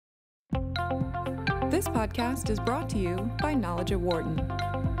This podcast is brought to you by Knowledge at Wharton.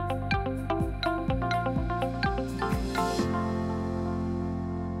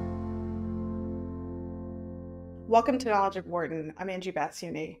 Welcome to Knowledge at Wharton. I'm Angie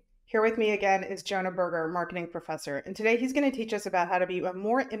Bassioni. Here with me again is Jonah Berger, marketing professor, and today he's going to teach us about how to be a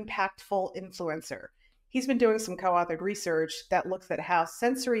more impactful influencer. He's been doing some co-authored research that looks at how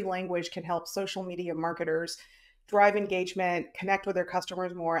sensory language can help social media marketers drive engagement, connect with their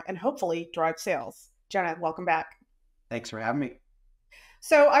customers more, and hopefully drive sales. Jonah, welcome back. Thanks for having me.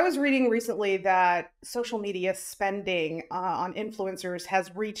 So I was reading recently that social media spending on influencers has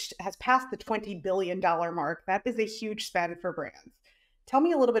passed the $20 billion mark. That is a huge spend for brands. Tell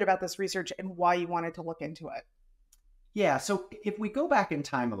me a little bit about this research and why you wanted to look into it. Yeah, so if we go back in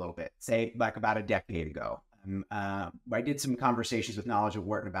time a little bit, say like about a decade ago, I did some conversations with Knowledge at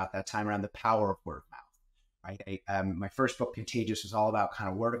Wharton about that time around the power of word of mouth. Right? My first book, Contagious, was all about kind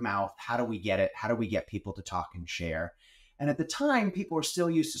of word of mouth. How do we get it? How do we get people to talk and share? And at the time, people were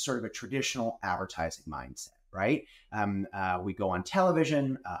still used to sort of a traditional advertising mindset, right? We go on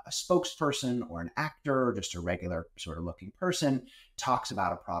television, a spokesperson or an actor or just a regular sort of looking person talks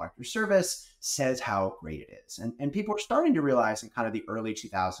about a product or service, says how great it is. And people are starting to realize in kind of the early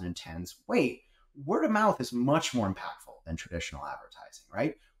 2010s, wait, word of mouth is much more impactful than traditional advertising,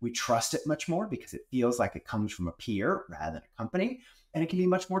 right? We trust it much more because it feels like it comes from a peer rather than a company, and it can be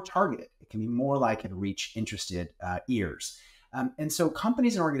much more targeted. It can be more likely to reach interested ears. And so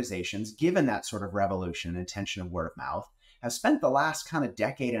companies and organizations, given that sort of revolution and attention of word of mouth, have spent the last kind of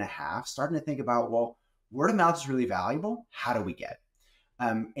decade and a half starting to think about, well, word of mouth is really valuable. How do we get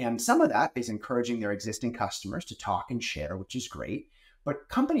it? And some of that is encouraging their existing customers to talk and share, which is great. But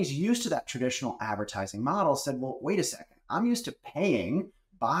companies used to that traditional advertising model said, well, wait a second, I'm used to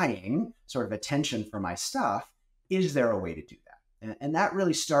buying sort of attention for my stuff. Is there a way to do that? And that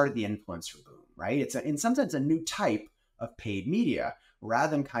really started the influencer boom, right? It's in some sense a new type of paid media.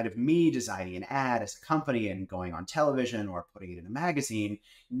 Rather than kind of me designing an ad as a company and going on television or putting it in a magazine,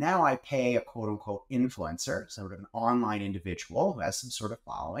 now I pay a quote unquote influencer, sort of an online individual who has some sort of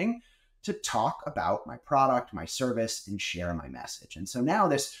following, to talk about my product, my service, and share my message. And so now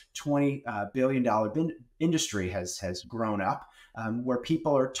this $20 billion industry has grown up where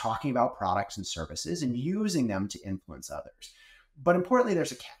people are talking about products and services and using them to influence others. But importantly,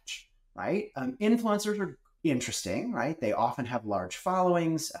 there's a catch, right? Influencers are interesting, right? They often have large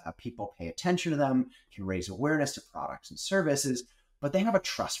followings. People pay attention to them, can raise awareness to products and services, but they have a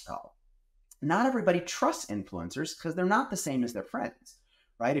trust problem. Not everybody trusts influencers because they're not the same as their friends.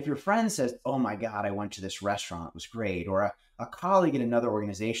 Right? If your friend says, oh my God, I went to this restaurant, it was great. Or a colleague in another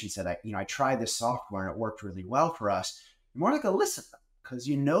organization said, I tried this software and it worked really well for us. You're more likely to listen to them because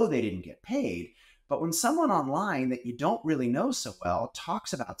you know they didn't get paid. But when someone online that you don't really know so well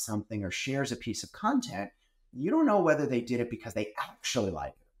talks about something or shares a piece of content, you don't know whether they did it because they actually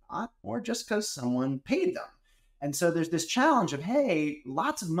like it or not, or just because someone paid them. And so there's this challenge of, hey,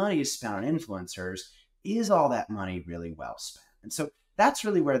 lots of money is spent on influencers. Is all that money really well spent? And so that's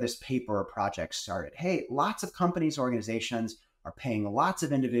really where this paper or project started. Hey, lots of companies, organizations are paying lots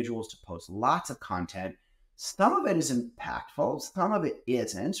of individuals to post lots of content. Some of it is impactful, some of it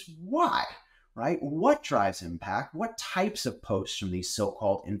isn't. Why? Right? What drives impact? What types of posts from these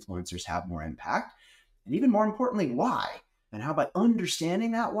so-called influencers have more impact? And even more importantly, why? And how by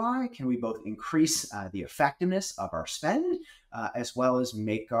understanding that why, can we both increase the effectiveness of our spend as well as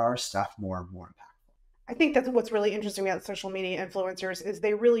make our stuff more and more impactful? I think that's what's really interesting about social media influencers is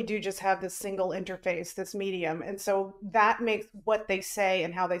they really do just have this single interface, this medium. And so that makes what they say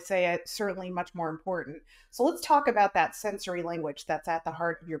and how they say it certainly much more important. So let's talk about that sensory language that's at the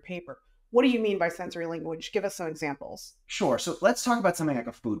heart of your paper. What do you mean by sensory language? Give us some examples. Sure. So let's talk about something like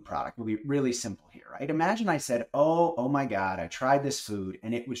a food product. We'll be really simple here, right? Imagine I said, oh my God, I tried this food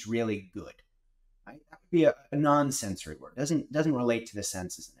and it was really good. Right? That would be a non-sensory word. Doesn't relate to the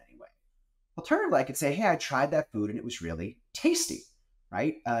senses in any way. Alternatively, I could say, hey, I tried that food and it was really tasty,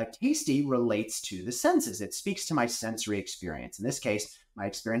 right? Tasty relates to the senses. It speaks to my sensory experience. In this case, my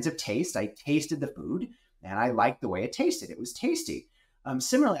experience of taste. I tasted the food and I liked the way it tasted. It was tasty.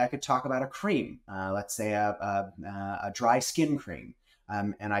 Similarly, I could talk about a cream, let's say a dry skin cream.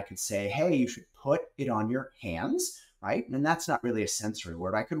 And I could say, hey, you should put it on your hands, right? And that's not really a sensory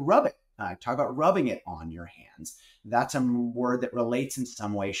word. I could rub it. Talk about rubbing it on your hands. That's a word that relates in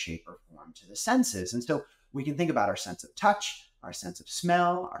some way, shape, or form to the senses. And so we can think about our sense of touch, our sense of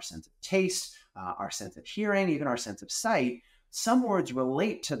smell, our sense of taste, our sense of hearing, even our sense of sight. Some words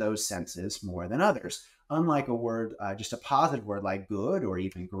relate to those senses more than others. Unlike a word, just a positive word like good or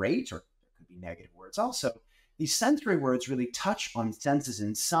even great, or there could be negative words also, these sensory words really touch on senses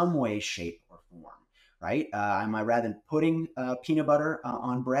in some way, shape, or form. right? Rather than putting peanut butter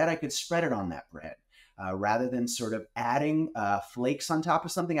on bread, I could spread it on that bread. Rather than sort of adding flakes on top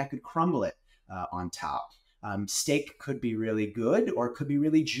of something, I could crumble it on top. Steak could be really good or it could be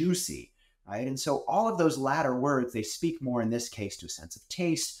really juicy, right? And so all of those latter words, they speak more in this case to a sense of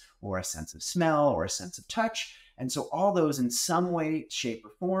taste or a sense of smell or a sense of touch. And so all those in some way, shape,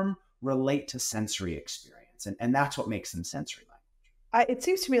 or form relate to sensory experience. And that's what makes them sensory language. It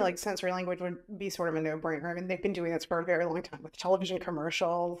seems to me like sensory language would be sort of a no-brainer. I mean, they've been doing this for a very long time with television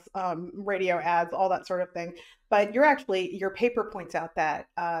commercials, radio ads, all that sort of thing. But your paper points out that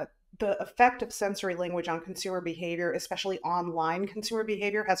the effect of sensory language on consumer behavior, especially online consumer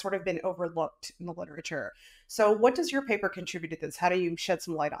behavior, has sort of been overlooked in the literature. So what does your paper contribute to this? How do you shed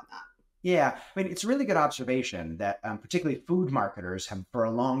some light on that? Yeah, I mean, it's a really good observation that particularly food marketers have for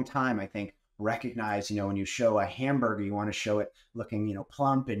a long time, I think, recognized, when you show a hamburger, you want to show it looking,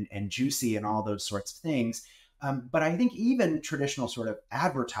 plump and juicy and all those sorts of things. But I think even traditional sort of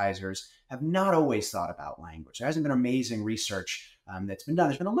advertisers have not always thought about language. There hasn't been amazing research that's been done.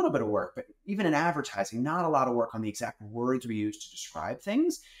 There's been a little bit of work, but even in advertising, not a lot of work on the exact words we use to describe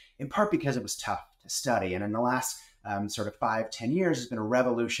things, in part because it was tough to study. And in the last sort of 5-10 years, there's been a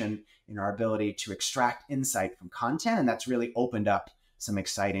revolution in our ability to extract insight from content. And that's really opened up some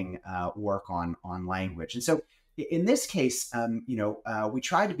exciting work on language. And so in this case, we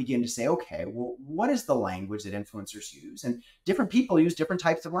tried to begin to say, okay, well, what is the language that influencers use? And different people use different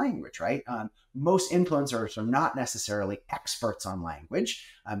types of language, right? Most influencers are not necessarily experts on language.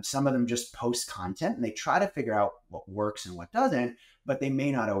 Some of them just post content and they try to figure out what works and what doesn't, but they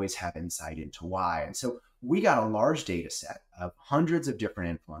may not always have insight into why. And so we got a large data set of hundreds of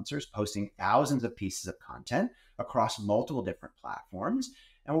different influencers posting thousands of pieces of content across multiple different platforms.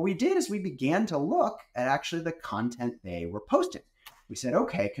 And what we did is we began to look at actually the content they were posting. We said,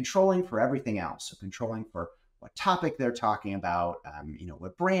 okay, controlling for everything else. So controlling for what topic they're talking about,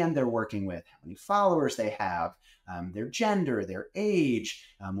 what brand they're working with, how many followers they have, their gender, their age,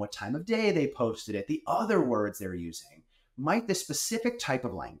 what time of day they posted it, the other words they're using. Might the specific type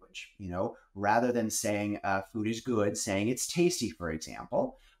of language, rather than saying food is good, saying it's tasty, for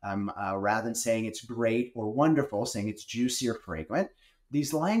example, rather than saying it's great or wonderful, saying it's juicy or fragrant,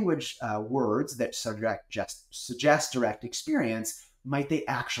 these language words that suggest direct experience, might they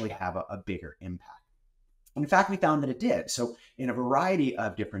actually have a bigger impact? In fact, we found that it did. So in a variety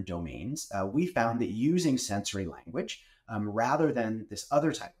of different domains, we found that using sensory language rather than this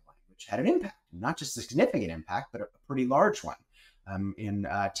other type of language had an impact, not just a significant impact, but a pretty large one. In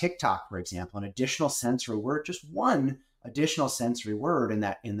TikTok, for example, an additional sensory word, just one additional sensory word in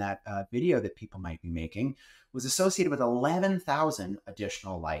that video that people might be making was associated with 11,000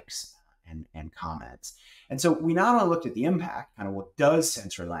 additional likes and comments. And so we not only looked at the impact, kind of what does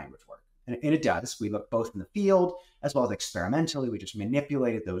sensory language work? And it does. We looked both in the field as well as experimentally. We just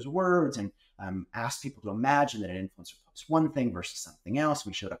manipulated those words and asked people to imagine that an influencer posts one thing versus something else.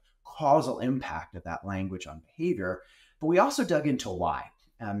 We showed a causal impact of that language on behavior. But we also dug into why.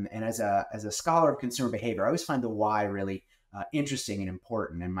 And as a scholar of consumer behavior, I always find the why really interesting and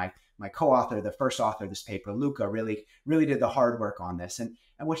important. And my co-author, the first author of this paper, Luca, really did the hard work on this. And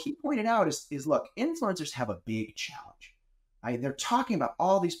what he pointed out is look, influencers have a big challenge. Right? They're talking about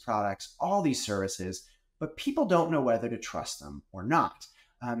all these products, all these services, but people don't know whether to trust them or not.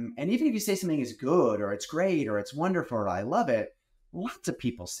 And even if you say something is good or it's great or it's wonderful or I love it, lots of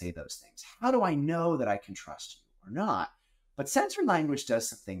people say those things. How do I know that I can trust you or not? But sensory language does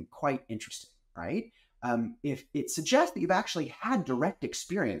something quite interesting, right? If it suggests that you've actually had direct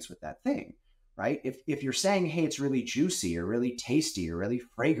experience with that thing, right? If you're saying, hey, it's really juicy or really tasty or really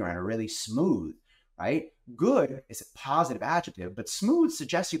fragrant or really smooth, right? Good is a positive adjective, but smooth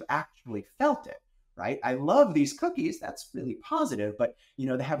suggests you've actually felt it, right? I love these cookies. That's really positive, but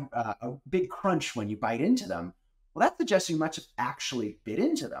they have a big crunch when you bite into them. Well, that suggests you must have actually bit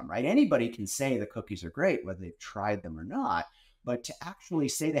into them, right? Anybody can say the cookies are great, whether they've tried them or not. But to actually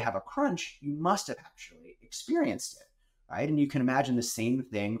say they have a crunch, you must have actually experienced it, right? And you can imagine the same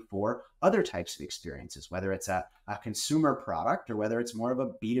thing for other types of experiences, whether it's a consumer product or whether it's more of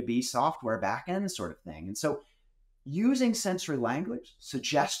a B2B software backend sort of thing. And so using sensory language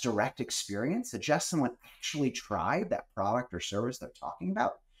suggests direct experience, suggests someone actually tried that product or service they're talking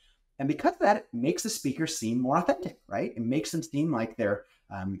about. And because of that, it makes the speaker seem more authentic, right? It makes them seem like they're,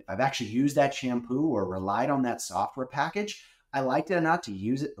 I've actually used that shampoo or relied on that software package. I liked it enough to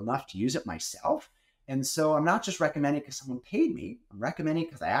use it myself. And so I'm not just recommending because someone paid me. I'm recommending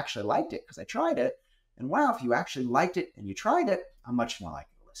because I actually liked it, because I tried it. And wow, if you actually liked it and you tried it, I'm much more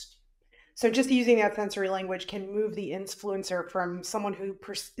likely to listen. So just using that sensory language can move the influencer from someone who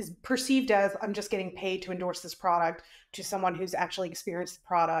is perceived as, I'm just getting paid to endorse this product, to someone who's actually experienced the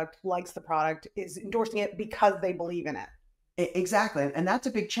product, likes the product, is endorsing it because they believe in it. Exactly. And that's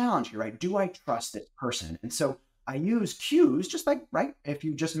a big challenge here, right? Do I trust this person? And so I use cues, just like, right, if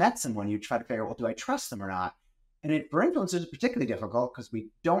you just met someone, you try to figure out, well, do I trust them or not? And for influencers, it's particularly difficult because we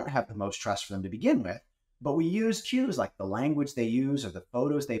don't have the most trust for them to begin with. But we use cues like the language they use or the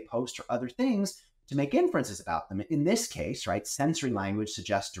photos they post or other things to make inferences about them. In this case, right, sensory language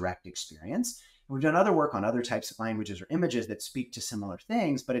suggests direct experience. And we've done other work on other types of languages or images that speak to similar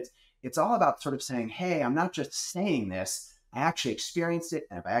things, but it's all about sort of saying, hey, I'm not just saying this, I actually experienced it.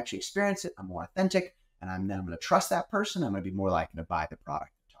 And if I actually experience it, I'm more authentic, and I'm going to trust that person. I'm going to be more likely to buy the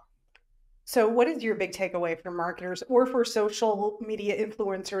product. So what is your big takeaway for marketers or for social media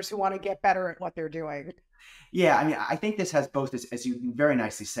influencers who want to get better at what they're doing? Yeah, I mean, I think this has both, as you very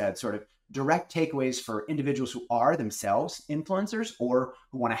nicely said, sort of direct takeaways for individuals who are themselves influencers or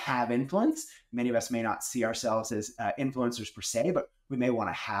who want to have influence. Many of us may not see ourselves as influencers per se, but we may want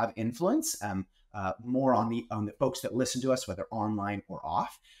to have influence more on the folks that listen to us, whether online or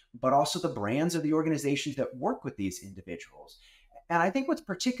off, but also the brands or the organizations that work with these individuals. And I think what's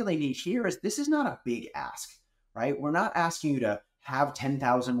particularly neat here is this is not a big ask, right? We're not asking you to have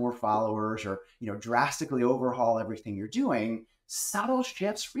 10,000 more followers or, drastically overhaul everything you're doing. Subtle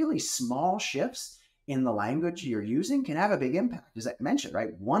shifts, really small shifts in the language you're using can have a big impact. As I mentioned,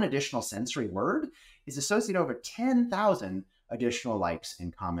 right? One additional sensory word is associated with over 10,000 additional likes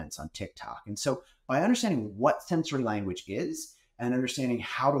and comments on TikTok. And so by understanding what sensory language is and understanding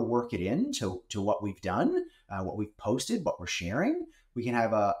how to work it into what we've done, what we've posted, what we're sharing, we can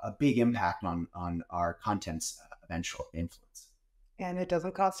have a big impact on our content's eventual influence. And it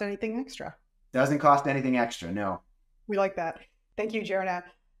doesn't cost anything extra. Doesn't cost anything extra, no. We like that. Thank you, Jonah.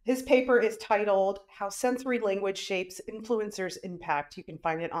 His paper is titled How Sensory Language Shapes Influencers' Impact. You can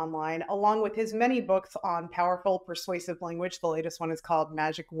find it online, along with his many books on powerful, persuasive language. The latest one is called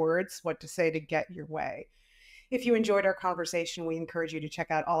Magic Words, What to Say to Get Your Way. If you enjoyed our conversation, we encourage you to check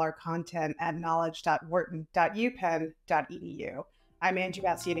out all our content at knowledge.wharton.upenn.edu. I'm Angie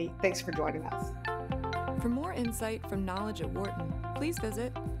Bassiani. Thanks for joining us. For more insight from Knowledge at Wharton, please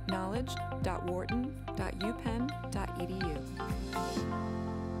visit knowledge.wharton.upenn.edu.